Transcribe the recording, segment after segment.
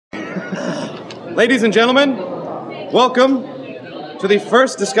Ladies and gentlemen, welcome to the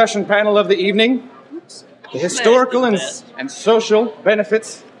first discussion panel of the evening, the historical and social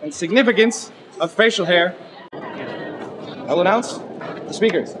benefits and significance of facial hair. I will announce the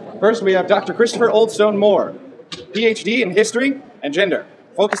speakers. First, we have Dr. Christopher Oldstone-Moore, PhD in history and gender,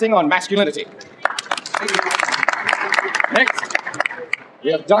 focusing on masculinity. Next,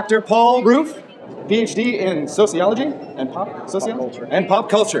 we have Dr. Paul Roof, PhD in sociology and pop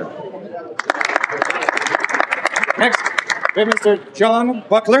culture. Next, we have Mr. John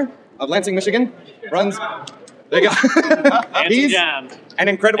Buckler of Lansing, Michigan. Runs. There you go. He's an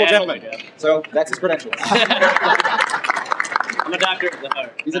incredible gentleman. So that's his credentials. I'm a doctor of the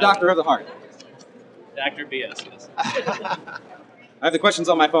heart. He's a doctor of the heart. Dr. BS, yes. I have the questions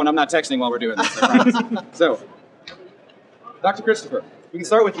on my phone. I'm not texting while we're doing this, I promise. So, Dr. Christopher, we can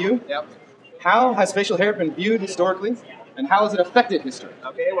start with you. Yep. How has facial hair been viewed historically, and how has it affected history?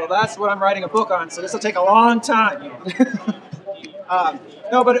 Okay, well, that's what I'm writing a book on, so this will take a long time.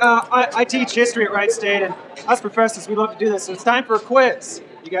 I teach history at Wright State, and us professors, we love to do this, so it's time for a quiz.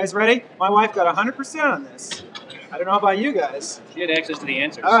 You guys ready? My wife got 100% on this. I don't know about you guys. She had access to the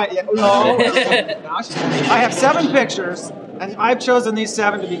answers. All right, yeah. No. I have 7 pictures, and I've chosen these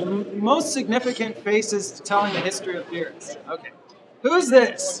 7 to be the most significant faces telling the history of beards. Okay. Who's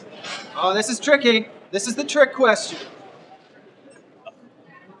this? Oh, this is tricky. This is the trick question.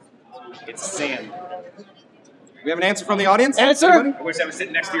 It's Sam. We have an answer from the audience? Answer? Anybody? I wish I was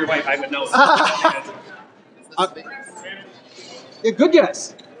sitting next to your wife. I would know. Yeah, good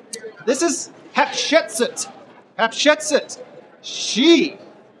guess. This is Hatshepsut. Hatshepsut. She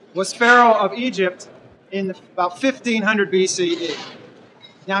was pharaoh of Egypt in about 1500 BCE.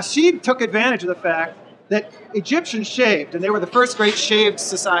 Now, she took advantage of the fact that Egyptians shaved, and they were the first great shaved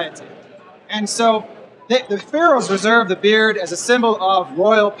society. And so the pharaohs reserved the beard as a symbol of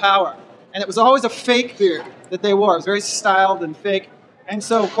royal power. And it was always a fake beard that they wore. It was very styled and fake. And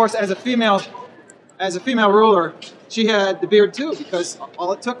so, of course, as a female ruler, she had the beard too, because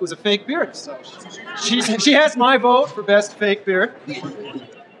all it took was a fake beard. So she has my vote for best fake beard.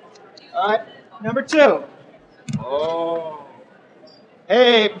 All right, number 2. Oh.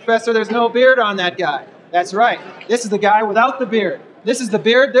 Hey, Professor, there's no beard on that guy. That's right. This is the guy without the beard. This is the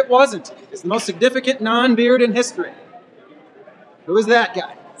beard that wasn't. It's the most significant non-beard in history. Who is that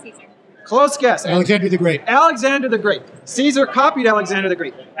guy? Caesar. Close guess. Alexander the Great. Alexander the Great. Caesar copied Alexander the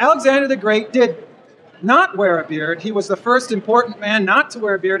Great. Alexander the Great did not wear a beard. He was the first important man not to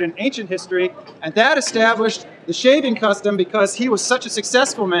wear a beard in ancient history, and that established the shaving custom because he was such a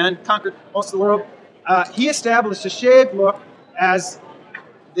successful man, conquered most of the world. He established a shaved look as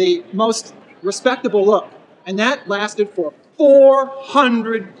the most respectable look, and that lasted for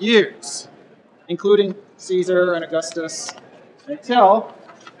 400 years, including Caesar and Augustus, until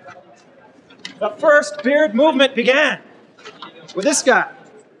the first beard movement began with this guy.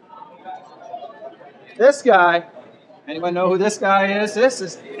 This guy, anyone know who this guy is? This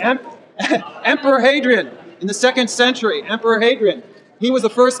is Emperor Hadrian in the 2nd century. Emperor Hadrian. He was the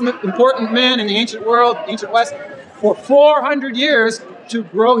first important man in the ancient world, ancient West, for 400 years to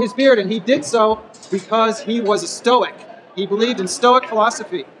grow his beard, and he did so because he was a Stoic. He believed in Stoic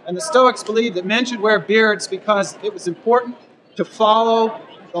philosophy, and the Stoics believed that men should wear beards because it was important to follow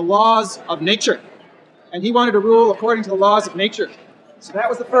the laws of nature. And he wanted to rule according to the laws of nature. So that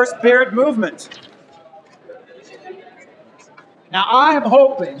was the first beard movement. Now I am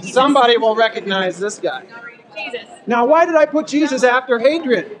hoping somebody will recognize this guy. Jesus. Now why did I put Jesus after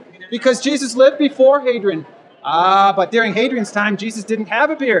Hadrian? Because Jesus lived before Hadrian. But during Hadrian's time, Jesus didn't have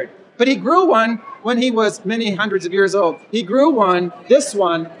a beard. But he grew one when he was many hundreds of years old. He grew one, this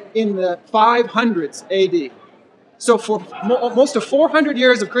one, in the 500s AD. So for most of 400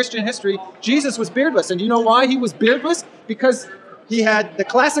 years of Christian history, Jesus was beardless. And do you know why he was beardless? Because he had the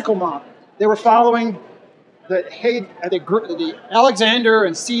classical model. They were following the Alexander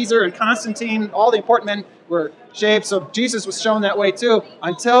and Caesar and Constantine. All the important men were shaved, so Jesus was shown that way too.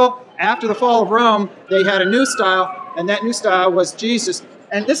 Until after the fall of Rome, they had a new style, and that new style was Jesus.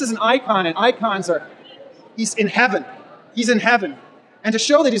 And this is an icon, and icons are, he's in heaven. He's in heaven. And to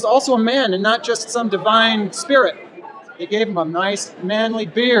show that he's also a man and not just some divine spirit, they gave him a nice manly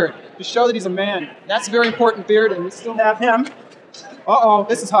beard to show that he's a man. That's a very important beard, and we still have him. Uh-oh,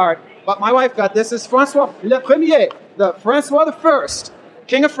 this is hard. But my wife got this. This is Francois le Premier, Francois I,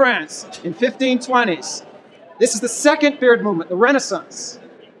 King of France in 1520s. This is the second beard movement, the Renaissance.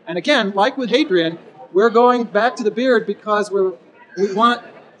 And again, like with Hadrian, we're going back to the beard because we're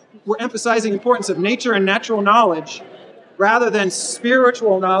emphasizing the importance of nature and natural knowledge rather than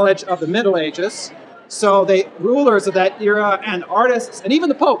spiritual knowledge of the Middle Ages. So the rulers of that era and artists and even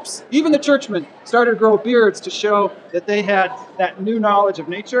the popes, even the churchmen, started to grow beards to show that they had that new knowledge of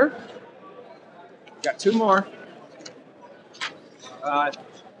nature. Got two more. Ever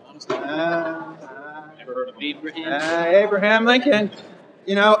heard of Abraham? Abraham Lincoln.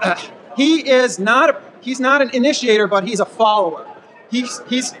 You know, he's not an initiator, but he's a follower. He's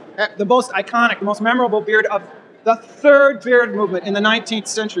the most iconic, the most memorable beard of the third beard movement in the 19th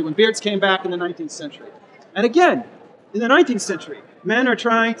century, when beards came back in the 19th century. And again, in the 19th century, men are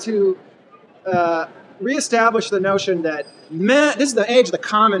trying to reestablish the notion that men, this is the age of the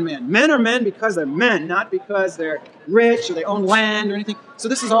common man. Men are men because they're men, not because they're rich or they own land or anything. So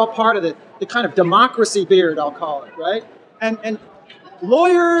this is all part of the kind of democracy beard, I'll call it, right? And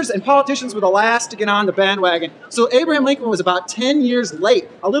lawyers and politicians were the last to get on the bandwagon. So Abraham Lincoln was about 10 years late.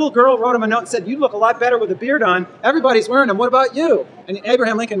 A little girl wrote him a note and said, "You look a lot better with a beard on. Everybody's wearing them. What about you?" And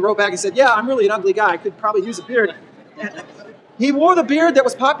Abraham Lincoln wrote back and said, "Yeah, I'm really an ugly guy. I could probably use a beard." He wore the beard that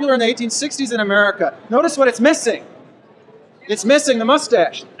was popular in the 1860s in America. Notice what it's missing. It's missing the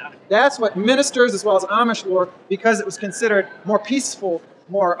mustache. That's what ministers as well as Amish wore, because it was considered more peaceful,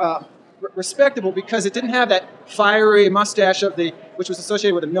 more respectable, because it didn't have that fiery mustache which was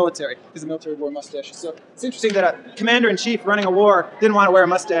associated with the military, because the military wore mustaches. So it's interesting that a commander-in-chief running a war didn't want to wear a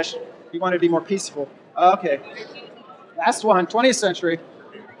mustache. He wanted to be more peaceful. Okay. Last one, 20th century.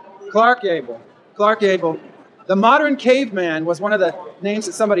 Clark Gable. Clark Gable. The modern caveman was one of the names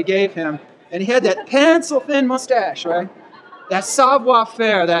that somebody gave him, and he had that pencil-thin mustache, right? That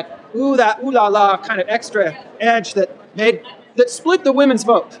savoir-faire, that ooh-la-la kind of extra edge that split the women's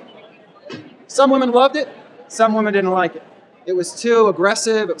vote. Some women loved it, some women didn't like it. It was too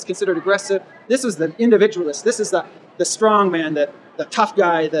aggressive, it was considered aggressive. This was the individualist, this is the strong man, the tough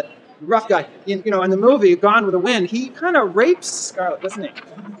guy, the rough guy. In the movie Gone with the Wind, he kind of rapes Scarlett, doesn't he?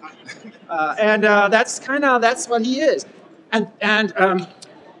 That's what he is. And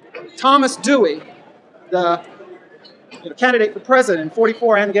Thomas Dewey, the candidate for president in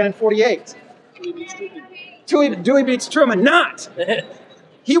 44 and again in 48. Dewey beats Truman, not!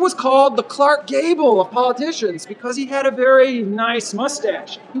 He was called the Clark Gable of politicians because he had a very nice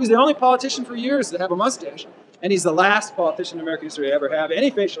mustache. He was the only politician for years to have a mustache. And he's the last politician in American history to ever have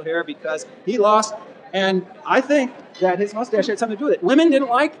any facial hair because he lost. And I think that his mustache had something to do with it. Women didn't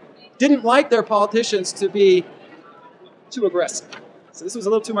like their politicians to be too aggressive. So this was a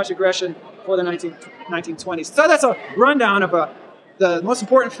little too much aggression for the 1920s. So that's a rundown of the most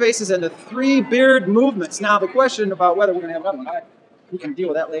important faces in the three beard movements. Now the question about whether we're going to have another one, we can deal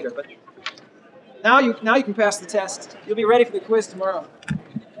with that later. But now you can pass the test. You'll be ready for the quiz tomorrow.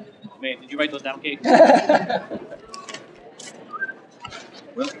 Man, did you write those down, Kate? Well,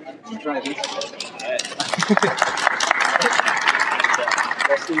 you try this.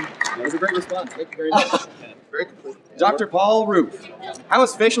 That was a great response. Thank you very much. Very complete. Dr. Paul Roof, how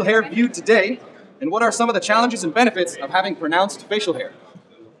is facial hair viewed today, and what are some of the challenges and benefits of having pronounced facial hair?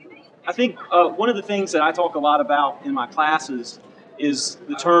 I think one of the things that I talk a lot about in my classes is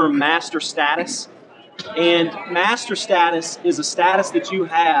the term master status. And master status is a status that you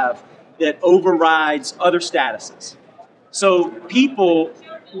have that overrides other statuses. So people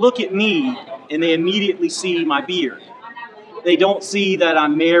look at me and they immediately see my beard. They don't see that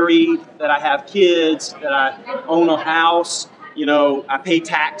I'm married, that I have kids, that I own a house, I pay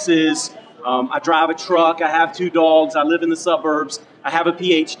taxes, I drive a truck, I have 2 dogs, I live in the suburbs, I have a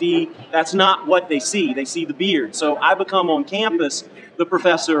PhD. That's not what they see. They see the beard. So I become on campus the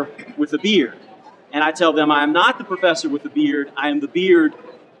professor with a beard. And I tell them I am not the professor with the beard, I am the beard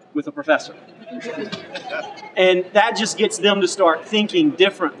with a professor. And that just gets them to start thinking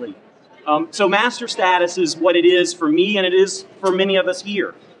differently. So master status is what it is for me, and it is for many of us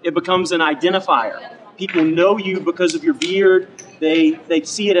here. It becomes an identifier. People know you because of your beard. They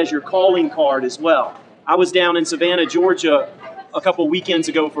see it as your calling card as well. I was down in Savannah, Georgia a couple weekends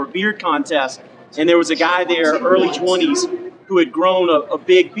ago for a beard contest, and there was a guy there, early 20s, who had grown a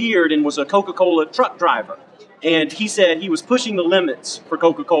big beard and was a Coca-Cola truck driver. And he said he was pushing the limits for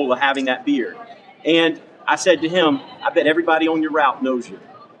Coca-Cola having that beard. And I said to him, I bet everybody on your route knows you.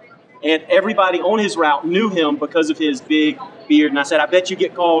 And everybody on his route knew him because of his big beard. And I said, I bet you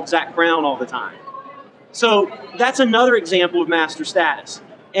get called Zach Brown all the time. So that's another example of master status.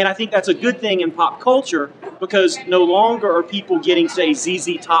 And I think that's a good thing in pop culture because no longer are people getting, say,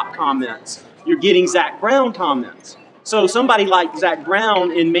 ZZ Top comments. You're getting Zach Brown comments. So somebody like Zach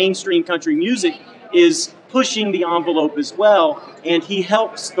Brown in mainstream country music is pushing the envelope as well, and he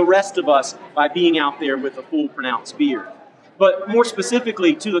helps the rest of us by being out there with a full pronounced beard. But more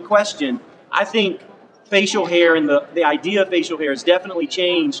specifically to the question, I think facial hair and the idea of facial hair has definitely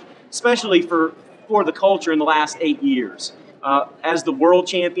changed, especially for for the culture in the last 8 years. As the world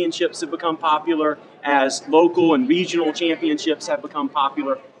championships have become popular, as local and regional championships have become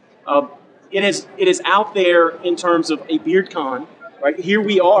popular, it is out there in terms of a BeardCon. Right here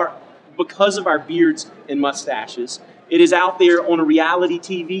we are because of our beards and mustaches. It is out there on a reality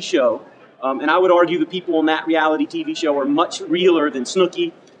TV show, and I would argue the people on that reality TV show are much realer than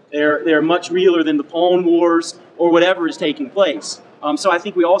Snooki. They're much realer than the Pawn Wars or whatever is taking place. So I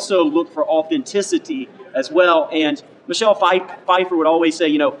think we also look for authenticity as well. And Michelle Pfeiffer would always say,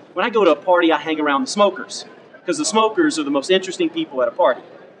 you know, when I go to a party, I hang around the smokers, because the smokers are the most interesting people at a party.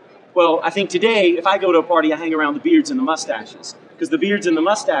 Well, I think today, if I go to a party, I hang around the beards and the mustaches, because the beards and the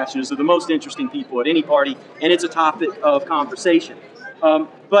mustaches are the most interesting people at any party, and it's a topic of conversation.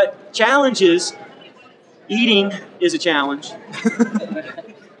 But challenges, eating is a challenge,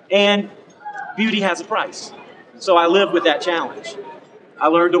 and beauty has a price. So I live with that challenge. I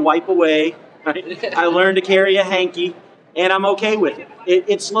learned to wipe away. I learned to carry a hanky, and I'm okay with it.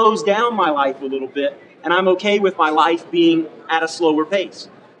 It slows down my life a little bit, and I'm okay with my life being at a slower pace.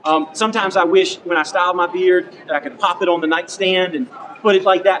 Sometimes I wish when I style my beard that I could pop it on the nightstand and put it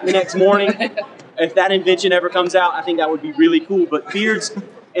like that the next morning. If that invention ever comes out, I think that would be really cool. But beards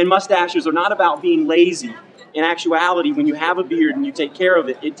and mustaches are not about being lazy. In actuality, when you have a beard and you take care of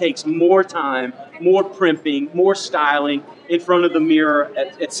it, it takes more time, more primping, more styling in front of the mirror,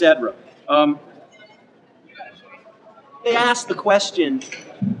 etc. They ask the question,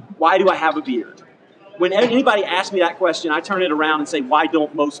 why do I have a beard? When anybody asks me that question, I turn it around and say, why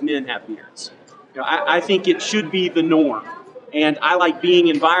don't most men have beards? You know, I think it should be the norm. And I like being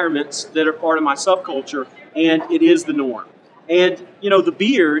in environments that are part of my subculture, and it is the norm. And, you know, the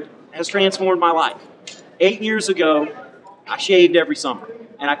beard has transformed my life. 8 years ago, I shaved every summer.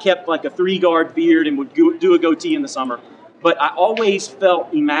 And I kept like a 3-guard beard and would do a goatee in the summer. But I always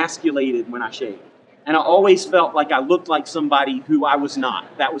felt emasculated when I shaved. And I always felt like I looked like somebody who I was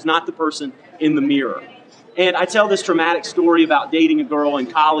not. That was not the person in the mirror. And I tell this traumatic story about dating a girl in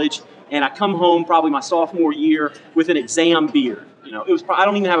college, and I come home probably my sophomore year with an exam beard. You know, it was, I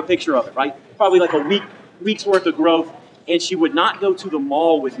don't even have a picture of it, right? Probably like a week's worth of growth, and she would not go to the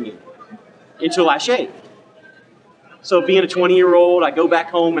mall with me until I shaved. So being a 20-year-old, I go back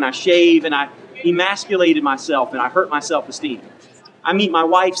home and I shave, and I emasculated myself, and I hurt my self-esteem. I meet my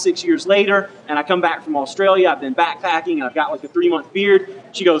wife 6 years later, and I come back from Australia. I've been backpacking, and I've got like a 3-month beard.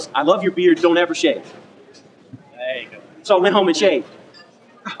 She goes, I love your beard, don't ever shave. There you go. So I went home and shaved,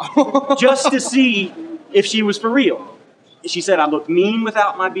 just to see if she was for real. She said I looked mean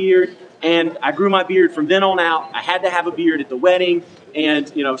without my beard, and I grew my beard from then on out. I had to have a beard at the wedding,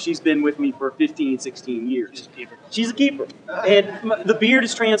 and you know, she's been with me for 15, 16 years. She's a keeper. And the beard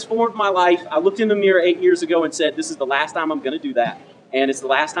has transformed my life. I looked in the mirror 8 years ago and said, this is the last time I'm going to do that. And it's the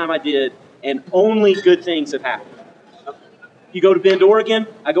last time I did, and only good things have happened. You go to Bend, Oregon,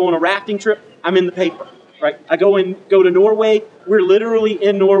 I go on a rafting trip, I'm in the paper. Right? I go to Norway. We're literally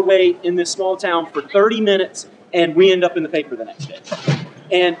in Norway in this small town for 30 minutes, and we end up in the paper the next day.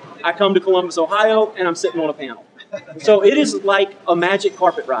 And I come to Columbus, Ohio, and I'm sitting on a panel. So it is like a magic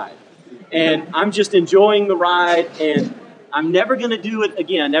carpet ride. And I'm just enjoying the ride, and I'm never going to do it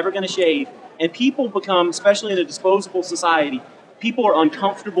again, never going to shave. And people become, especially in a disposable society, people are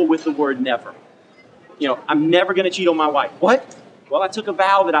uncomfortable with the word never. You know, I'm never going to cheat on my wife. What? Well, I took a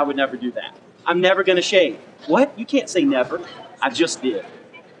vow that I would never do that. I'm never going to shave. What? You can't say never. I just did.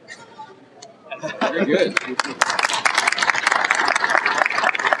 Very good.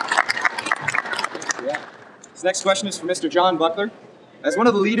 This next question is for Mr. John Buckler. As one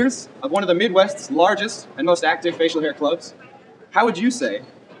of the leaders of one of the Midwest's largest and most active facial hair clubs, how would you say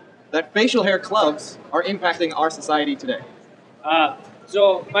that facial hair clubs are impacting our society today?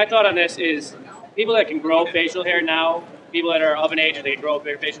 So my thought on this is people that can grow facial hair now, people that are of an age that they can grow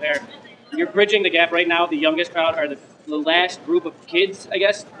facial hair, you're bridging the gap right now. The youngest crowd are the last group of kids, I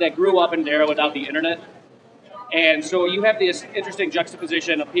guess, that grew up in an era without the internet. And so you have this interesting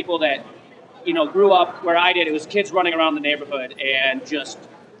juxtaposition of people that, you know, grew up where I did. It was kids running around the neighborhood and just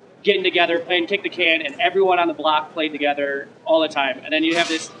getting together, playing kick the can, and everyone on the block played together all the time. And then you have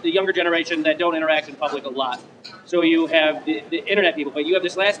the younger generation that don't interact in public a lot. So you have the internet people, but you have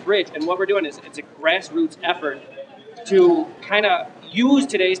this last bridge, and what we're doing is it's a grassroots effort to kind of use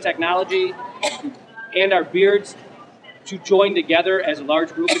today's technology and our beards to join together as a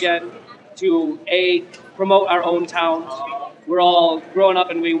large group again to promote our own towns. We're all growing up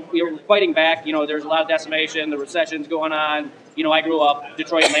and we were fighting back. You know, there's a lot of decimation, the recession's going on. You know, I grew up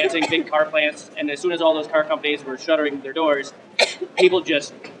Detroit and Lansing, big car plants, and as soon as all those car companies were shuttering their doors, people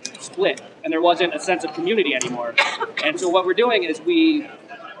just split, and there wasn't a sense of community anymore. And so what we're doing is we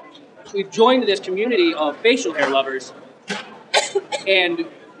we've joined this community of facial hair lovers, and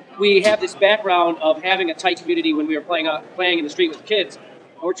we have this background of having a tight community when we were playing in the street with kids.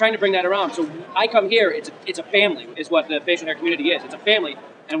 And we're trying to bring that around. So I come here, it's a family, is what the facial hair community is. It's a family,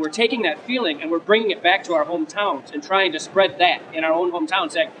 and we're taking that feeling and we're bringing it back to our hometowns and trying to spread that in our own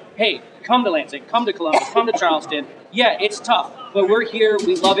hometown, saying, hey, come to Lansing, come to Columbus, come to Charleston. Yeah, it's tough, but we're here,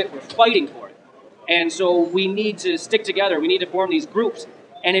 we love it, we're fighting for it. And so we need to stick together, we need to form these groups.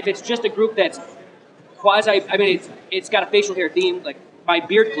 And if it's just a group that's it's got a facial hair theme, like my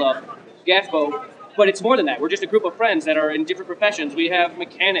beard club, GAFBO, but it's more than that. We're just a group of friends that are in different professions. We have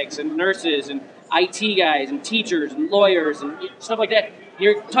mechanics and nurses and IT guys and teachers and lawyers and stuff like that.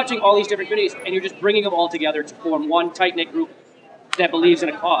 You're touching all these different communities, and you're just bringing them all together to form one tight-knit group that believes in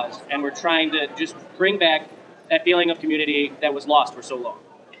a cause. And we're trying to just bring back that feeling of community that was lost for so long.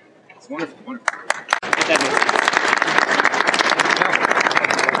 It's wonderful, wonderful. If that makes sense.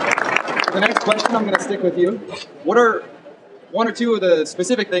 The next question, I'm going to stick with you. What are one or two of the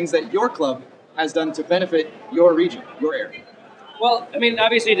specific things that your club has done to benefit your region, your area? Well, I mean,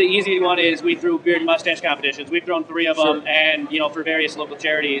 obviously the easy one is we threw beard and mustache competitions. We've thrown 3 of them, and, for various local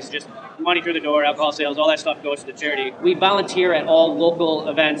charities, just money through the door, alcohol sales, all that stuff goes to the charity. We volunteer at all local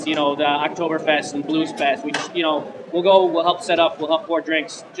events, the Oktoberfest and Blues Fest. We just, we'll go, we'll help set up, we'll help pour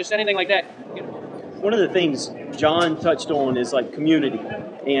drinks, just anything like that. One of the things John touched on is like community,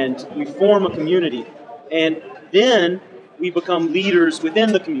 and we form a community, and then we become leaders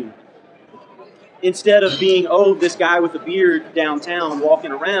within the community. Instead of being, this guy with a beard downtown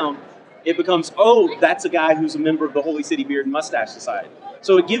walking around, it becomes, that's a guy who's a member of the Holy City Beard and Mustache Society.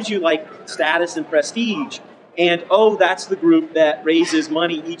 So it gives you like status and prestige, and that's the group that raises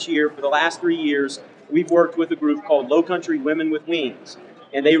money each year. For the last 3 years, we've worked with a group called Low Country Women with Wings,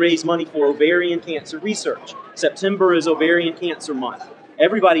 and they raise money for ovarian cancer research. September is Ovarian Cancer Month.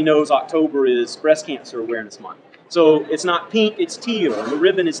 Everybody knows October is Breast Cancer Awareness Month. So it's not pink, it's teal, and the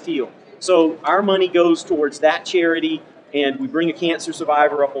ribbon is teal. So our money goes towards that charity, and we bring a cancer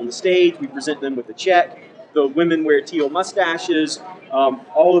survivor up on the stage, we present them with a check. The women wear teal mustaches,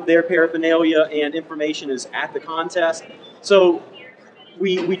 all of their paraphernalia and information is at the contest. So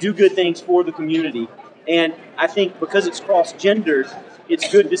we do good things for the community, and I think because it's cross-gendered, it's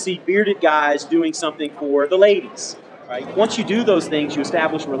good to see bearded guys doing something for the ladies. Right? Once you do those things, you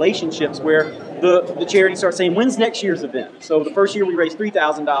establish relationships where the charity starts saying, when's next year's event? So the first year we raised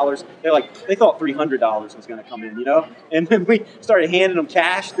 $3,000. They thought $300 was going to come in, And then we started handing them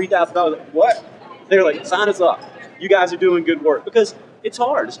cash, $3,000. What? They were like, sign us up. You guys are doing good work. Because it's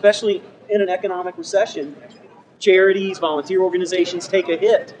hard, especially in an economic recession. Charities, volunteer organizations take a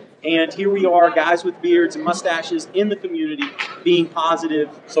hit. And here we are, guys with beards and mustaches in the community being positive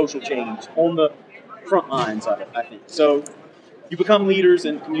social change on the front lines of it, I think. So you become leaders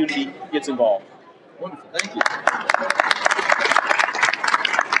and the community gets involved. Wonderful, thank you.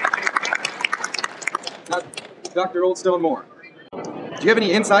 Dr. Oldstone-Moore, do you have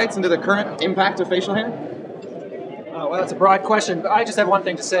any insights into the current impact of facial hair? Well, that's a broad question, but I just have one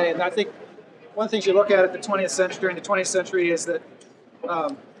thing to say, and I think one of the things you look at the 20th century, during the 20th century, is that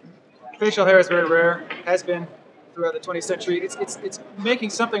facial hair is very rare, has been throughout the 20th century. It's making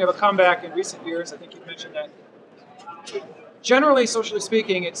something of a comeback in recent years. I think you mentioned that. Generally, socially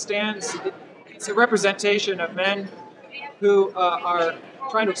speaking, it's a representation of men who are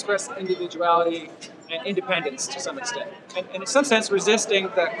trying to express individuality and independence to some extent. And in some sense, resisting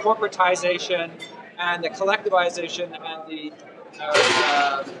the corporatization and the collectivization and the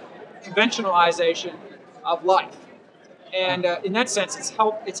conventionalization of life. And in that sense, it's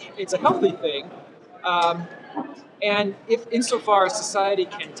a healthy thing. And if, insofar as society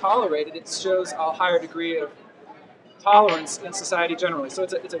can tolerate it, it shows a higher degree of tolerance in society generally. So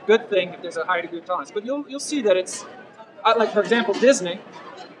it's a good thing if there's a higher degree of tolerance. But you'll see that it's, like for example, Disney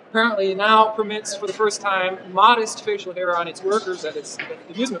apparently now permits for the first time modest facial hair on its workers at its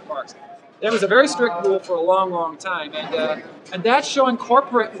amusement parks. There was a very strict rule for a long, long time, and that's showing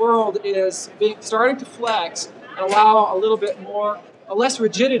corporate world is starting to flex and allow a less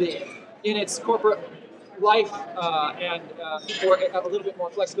rigidity in its corporate life and for a little bit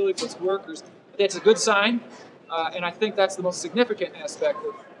more flexibility for its workers. That's a good sign, and I think that's the most significant aspect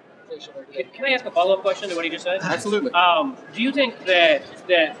of facial hair today. Can I ask a follow-up question to what he just said? Absolutely. Do you think that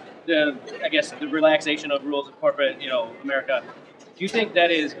the relaxation of rules of corporate, America, do you think that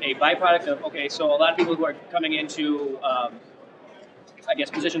is a byproduct of, so a lot of people who are coming into,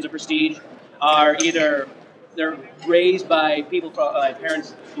 positions of prestige are either they're raised by people from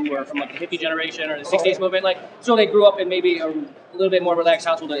parents who were from like the hippie generation or the 60s movement, so they grew up in maybe a little bit more relaxed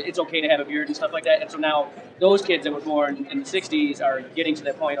household. It's okay to have a beard and stuff like that. And so now those kids that were born in the 60s are getting to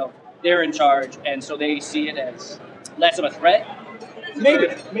that point of they're in charge, and so they see it as less of a threat.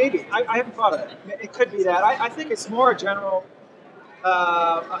 Maybe. I haven't thought of that. It could be that. I think it's more a general.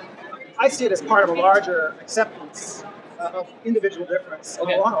 I see it as part of a larger acceptance of individual difference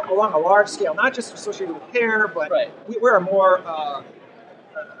along a large scale, not just associated with hair, but we're a more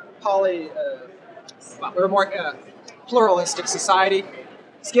pluralistic society.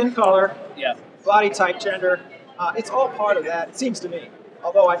 Skin color, body type, gender, it's all part of that, it seems to me.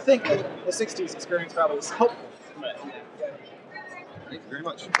 Although I think that the 60s experience probably was helpful. Right. Thank you very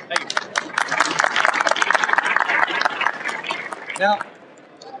much. Thank you. Now,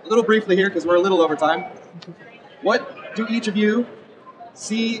 a little briefly here, because we're a little over time. What do each of you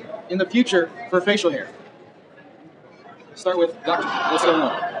see in the future for facial hair? Start with Dr.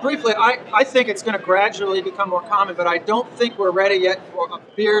 Oldstone-Moore. Briefly, I think it's going to gradually become more common, but I don't think we're ready yet for a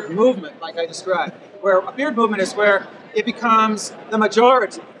beard movement like I described. Where a beard movement is where it becomes the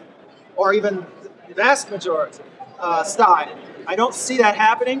majority, or even the vast majority, style. I don't see that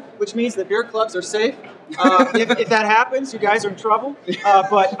happening, which means that beard clubs are safe. If that happens, you guys are in trouble,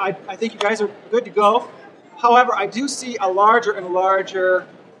 but I think you guys are good to go. However, I do see a larger and larger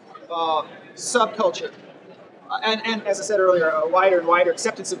subculture. And as I said earlier, a wider and wider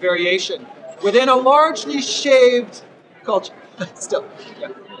acceptance of variation within a largely shaved culture. Still, yeah.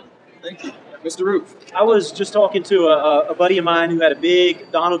 Thank you. Mr. Roof. I was just talking to a buddy of mine who had a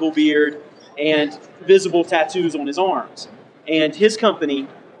big Donegal beard and visible tattoos on his arms. And his company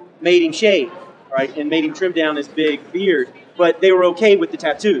made him shave, right, and made him trim down his big beard, but they were okay with the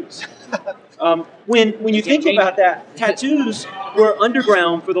tattoos. When you think about that, tattoos were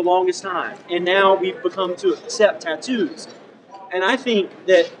underground for the longest time, and now we've become to accept tattoos. And I think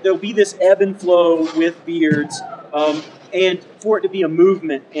that there'll be this ebb and flow with beards, and for it to be a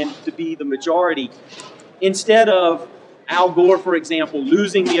movement and to be the majority, instead of Al Gore, for example,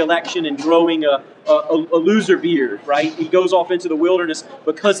 losing the election and growing a loser beard, right? He goes off into the wilderness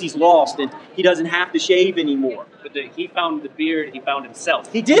because he's lost and he doesn't have to shave anymore. But he found the beard, he found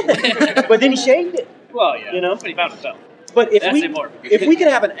himself. He did, but then he shaved it. Well, yeah, you know? But he found himself. But if That's we could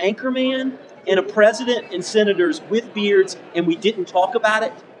have an anchor man and a president and senators with beards and we didn't talk about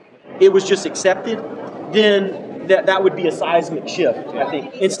it, it was just accepted, then that would be a seismic shift, I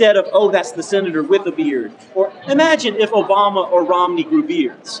think. Instead of, oh, that's the senator with a beard. Or imagine if Obama or Romney grew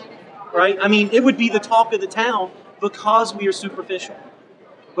beards, right? I mean, it would be the talk of the town because we are superficial.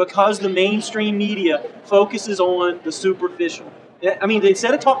 Because the mainstream media focuses on the superficial. I mean,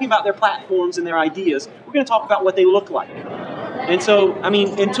 instead of talking about their platforms and their ideas, we're going to talk about what they look like. And so, I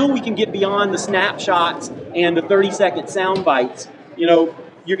mean, until we can get beyond the snapshots and the 30-second sound bites, you know,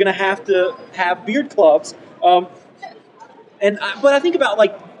 you're going to have beard clubs. But I think about,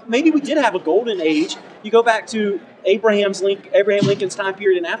 like, maybe we did have a golden age. You go back to Abraham Lincoln's time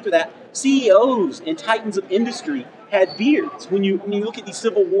period, and after that, CEOs and titans of industry had beards. When you look at these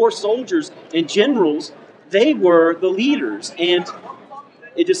Civil War soldiers and generals, they were the leaders, and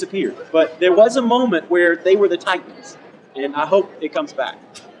it disappeared. But there was a moment where they were the titans, and I hope it comes back.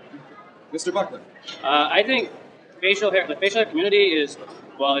 Mr. Buckler. I think the facial hair community is,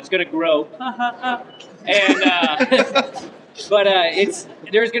 well, it's going to grow. And but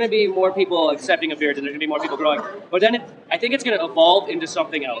there's going to be more people accepting of beards, and there's going to be more people growing. But then I think it's going to evolve into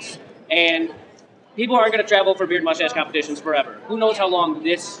something else. And people aren't going to travel for beard mustache competitions forever. Who knows how long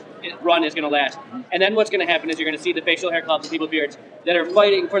this run is going to last? And then what's going to happen is you're going to see the facial hair clubs and people with beards that are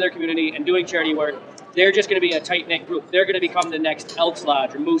fighting for their community and doing charity work. They're just going to be a tight-knit group. They're going to become the next Elks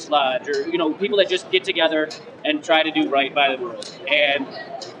Lodge or Moose Lodge, or people that just get together and try to do right by the world. And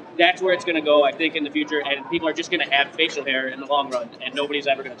that's where it's going to go, I think, in the future. And people are just going to have facial hair in the long run, and nobody's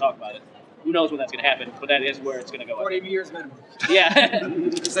ever going to talk about it. Who knows when that's going to happen, but that is where it's going to go. 40 years minimum. Yeah.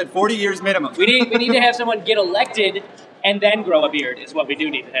 You said 40 years minimum. We need to have someone get elected and then grow a beard is what we do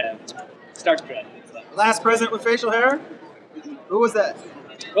need to have. Starts trend. Last president with facial hair? Who was that?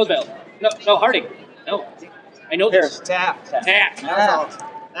 Roosevelt. No, Harding. No. I know this. Taft. Taft.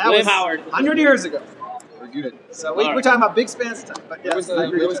 That William was Howard. 100 years ago. We're good. So we're talking about big spans of time. But yeah,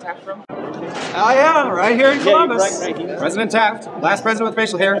 Where was Taft from? Oh yeah, right here in Columbus. Right. President Taft, last president with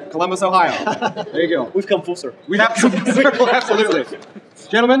facial hair, Columbus, Ohio. There you go. We've come full circle. We have come full circle, absolutely.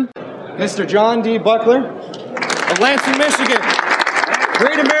 Gentlemen, Mr. John D. Buckler of Lansing, Michigan.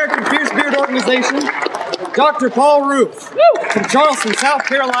 Great American Fierce Beard Organization. Dr. Paul Roof from Charleston, South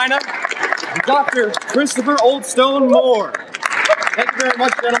Carolina. And Dr. Christopher Oldstone-Moore. Thank you very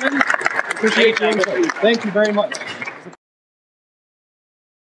much, gentlemen. Appreciate you. Thank you very much.